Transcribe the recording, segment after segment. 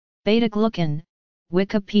Beta-glucan,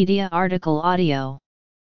 Wikipedia article audio.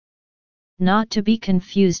 Not to be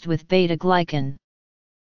confused with beta-glycan.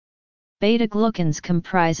 Beta-glucans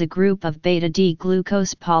comprise a group of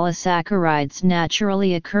beta-D-glucose polysaccharides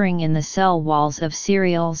naturally occurring in the cell walls of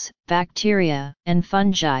cereals, bacteria, and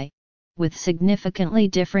fungi, with significantly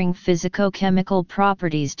differing physicochemical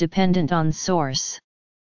properties dependent on source.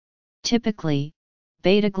 Typically,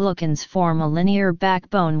 beta-glucans form a linear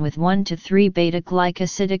backbone with 1 to 3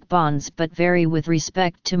 beta-glycosidic bonds but vary with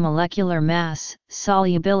respect to molecular mass,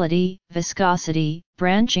 solubility, viscosity,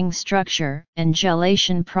 branching structure, and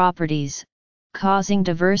gelation properties, causing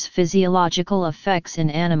diverse physiological effects in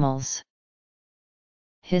animals.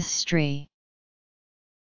 History.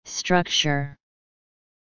 Structure.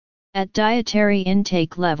 At dietary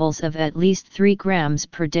intake levels of at least 3 grams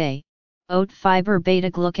per day, oat fiber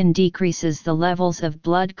beta-glucan decreases the levels of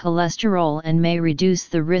blood cholesterol and may reduce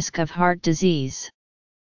the risk of heart disease.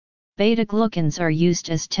 Beta-glucans are used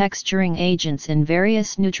as texturing agents in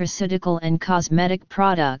various nutraceutical and cosmetic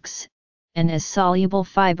products, and as soluble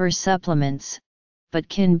fiber supplements, but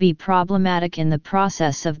can be problematic in the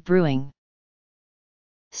process of brewing.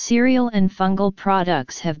 Cereal and fungal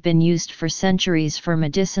products have been used for centuries for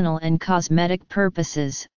medicinal and cosmetic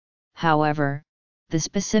purposes. However, the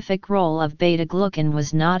specific role of beta-glucan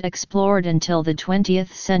was not explored until the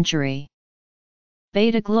 20th century.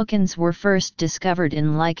 Beta-glucans were first discovered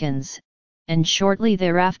in lichens, and shortly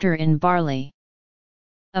thereafter in barley.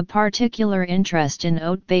 A particular interest in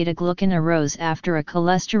oat beta-glucan arose after a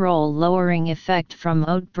cholesterol-lowering effect from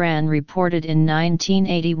oat bran reported in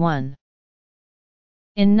 1981.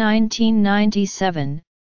 In 1997,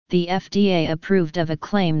 the FDA approved of a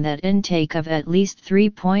claim that intake of at least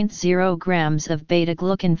 3.0 grams of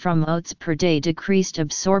beta-glucan from oats per day decreased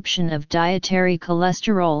absorption of dietary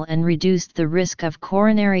cholesterol and reduced the risk of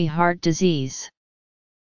coronary heart disease.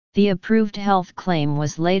 The approved health claim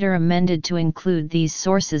was later amended to include these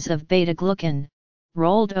sources of beta-glucan: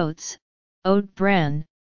 rolled oats, oat bran,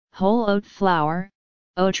 whole oat flour,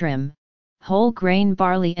 oatrim, whole grain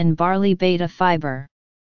barley and barley beta fiber.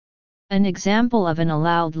 An example of an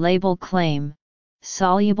allowed label claim: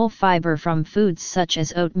 soluble fiber from foods such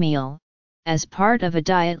as oatmeal, as part of a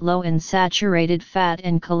diet low in saturated fat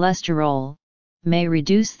and cholesterol, may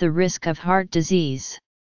reduce the risk of heart disease.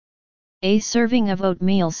 A serving of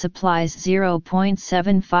oatmeal supplies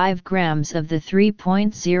 0.75 grams of the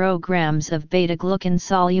 3.0 grams of beta-glucan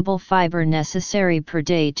soluble fiber necessary per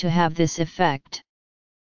day to have this effect.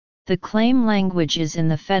 The claim language is in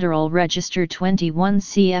the Federal Register 21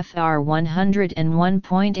 CFR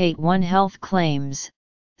 101.81 Health Claims,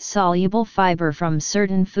 soluble fiber from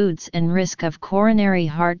certain foods and risk of coronary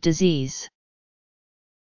heart disease.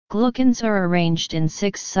 Glucans are arranged in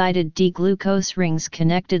 6-sided D-glucose rings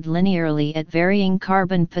connected linearly at varying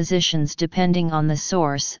carbon positions depending on the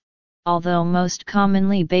source, although most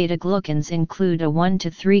commonly beta-glucans include a 1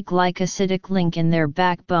 to 3 glycosidic link in their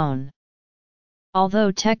backbone.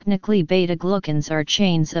 Although technically beta-glucans are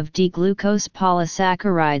chains of D-glucose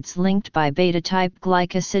polysaccharides linked by beta-type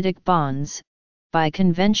glycosidic bonds, by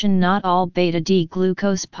convention not all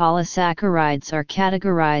beta-D-glucose polysaccharides are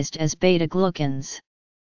categorized as beta-glucans.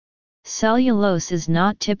 Cellulose is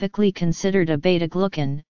not typically considered a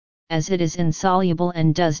beta-glucan, as it is insoluble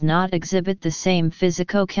and does not exhibit the same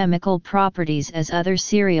physicochemical properties as other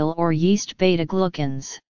cereal or yeast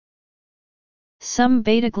beta-glucans. Some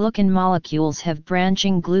beta-glucan molecules have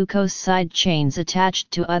branching glucose side chains attached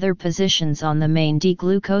to other positions on the main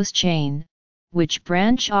D-glucose chain, which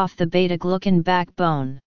branch off the beta-glucan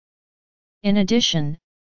backbone. In addition,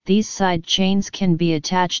 these side chains can be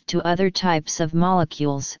attached to other types of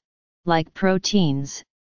molecules, like proteins,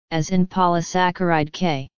 as in polysaccharide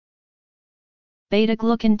K.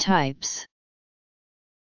 Beta-glucan types.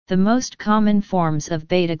 The most common forms of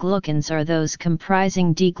beta-glucans are those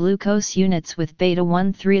comprising D-glucose units with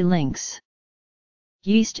beta-1,3 links.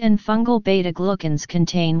 Yeast and fungal beta-glucans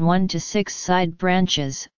contain 1 to 6 side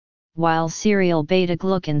branches, while cereal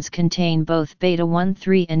beta-glucans contain both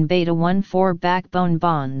beta-1,3 and beta-1,4 backbone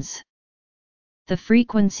bonds. The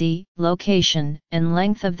frequency, location, and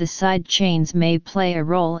length of the side chains may play a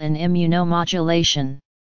role in immunomodulation.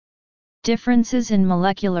 Differences in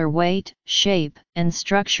molecular weight, shape, and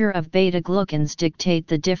structure of beta-glucans dictate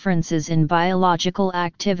the differences in biological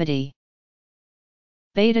activity.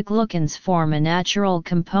 Beta-glucans form a natural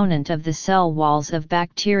component of the cell walls of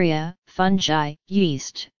bacteria, fungi,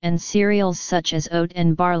 yeast, and cereals such as oat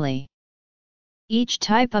and barley. Each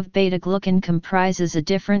type of beta-glucan comprises a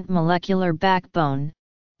different molecular backbone,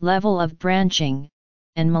 level of branching,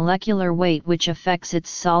 and molecular weight which affects its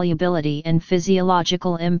solubility and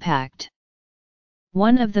physiological impact.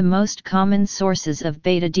 One of the most common sources of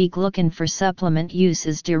beta-D-glucan for supplement use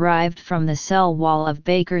is derived from the cell wall of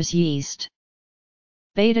Baker's yeast.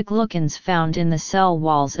 Beta-glucans found in the cell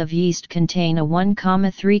walls of yeast contain a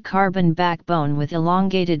 1,3 carbon backbone with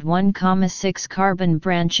elongated 1,6 carbon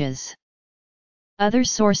branches. Other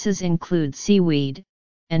sources include seaweed,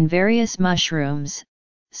 and various mushrooms,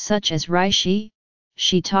 such as reishi,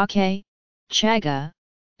 shiitake, chaga,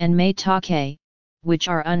 and maitake, which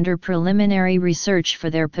are under preliminary research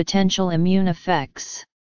for their potential immune effects.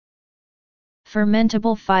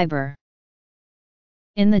 Fermentable fiber.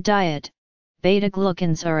 In the diet,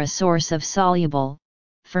 beta-glucans are a source of soluble,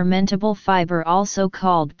 fermentable fiber, also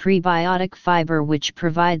called prebiotic fiber, which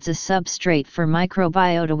provides a substrate for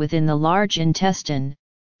microbiota within the large intestine,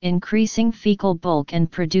 increasing fecal bulk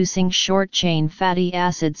and producing short-chain fatty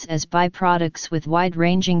acids as byproducts with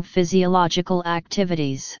wide-ranging physiological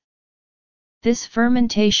activities. This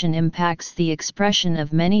fermentation impacts the expression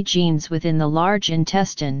of many genes within the large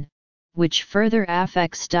intestine, which further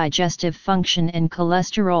affects digestive function and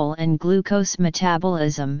cholesterol and glucose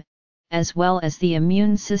metabolism, as well as the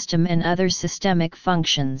immune system and other systemic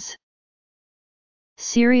functions.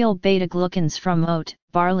 Cereal beta-glucans from oat,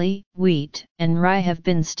 barley, wheat, and rye have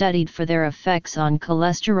been studied for their effects on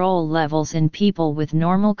cholesterol levels in people with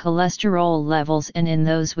normal cholesterol levels and in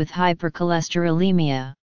those with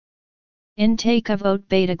hypercholesterolemia. Intake of oat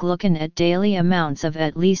beta-glucan at daily amounts of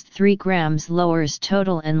at least 3 grams lowers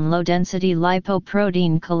total and low-density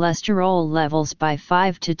lipoprotein cholesterol levels by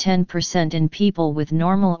 5 to 10% in people with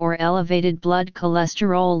normal or elevated blood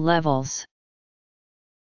cholesterol levels.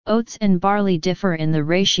 Oats and barley differ in the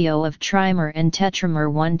ratio of trimer and tetramer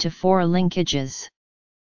 1 to 4 linkages.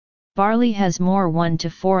 Barley has more 1 to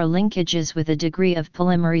 4 linkages with a degree of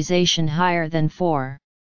polymerization higher than 4.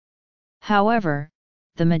 However,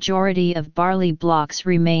 the majority of barley blocks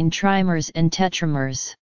remain trimers and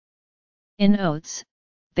tetramers. In oats,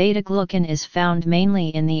 beta-glucan is found mainly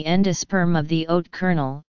in the endosperm of the oat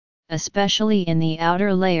kernel, especially in the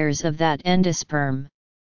outer layers of that endosperm.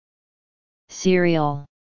 Cereal.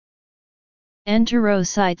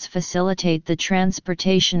 Enterocytes facilitate the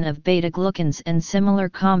transportation of beta-glucans and similar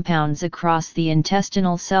compounds across the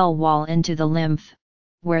intestinal cell wall into the lymph,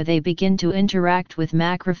 where they begin to interact with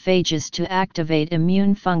macrophages to activate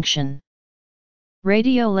immune function.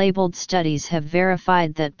 Radio-labeled studies have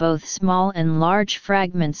verified that both small and large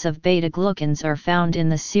fragments of beta-glucans are found in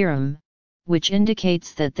the serum, which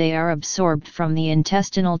indicates that they are absorbed from the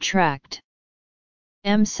intestinal tract.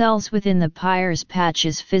 M cells within the Peyer's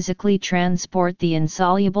patches physically transport the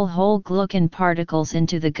insoluble whole glucan particles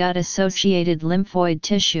into the gut-associated lymphoid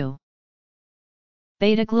tissue.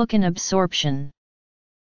 Beta-glucan absorption.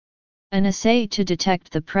 An assay to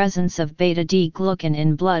detect the presence of beta-D-glucan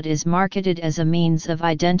in blood is marketed as a means of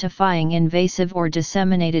identifying invasive or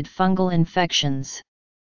disseminated fungal infections.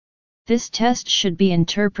 This test should be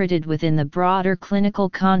interpreted within the broader clinical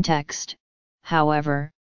context,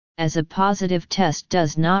 however, as a positive test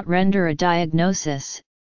does not render a diagnosis,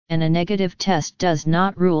 and a negative test does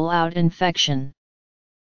not rule out infection.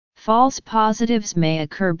 False positives may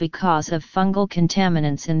occur because of fungal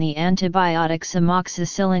contaminants in the antibiotics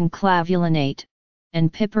amoxicillin clavulinate,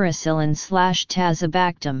 and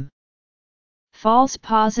piperacillin/tazobactam. False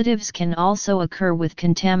positives can also occur with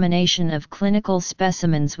contamination of clinical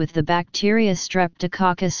specimens with the bacteria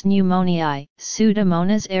Streptococcus pneumoniae,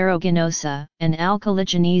 Pseudomonas aeruginosa, and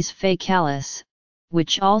Alkaligenes faecalis,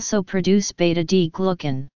 which also produce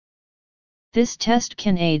beta-D-glucan. This test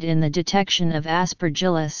can aid in the detection of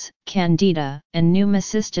Aspergillus, Candida, and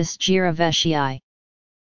Pneumocystis jirovecii.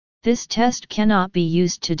 This test cannot be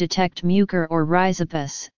used to detect mucor or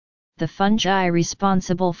rhizopus, the fungi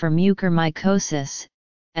responsible for mucormycosis,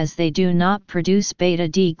 as they do not produce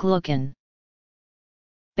beta-D-glucan.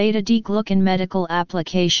 Beta-D-glucan medical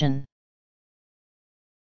application.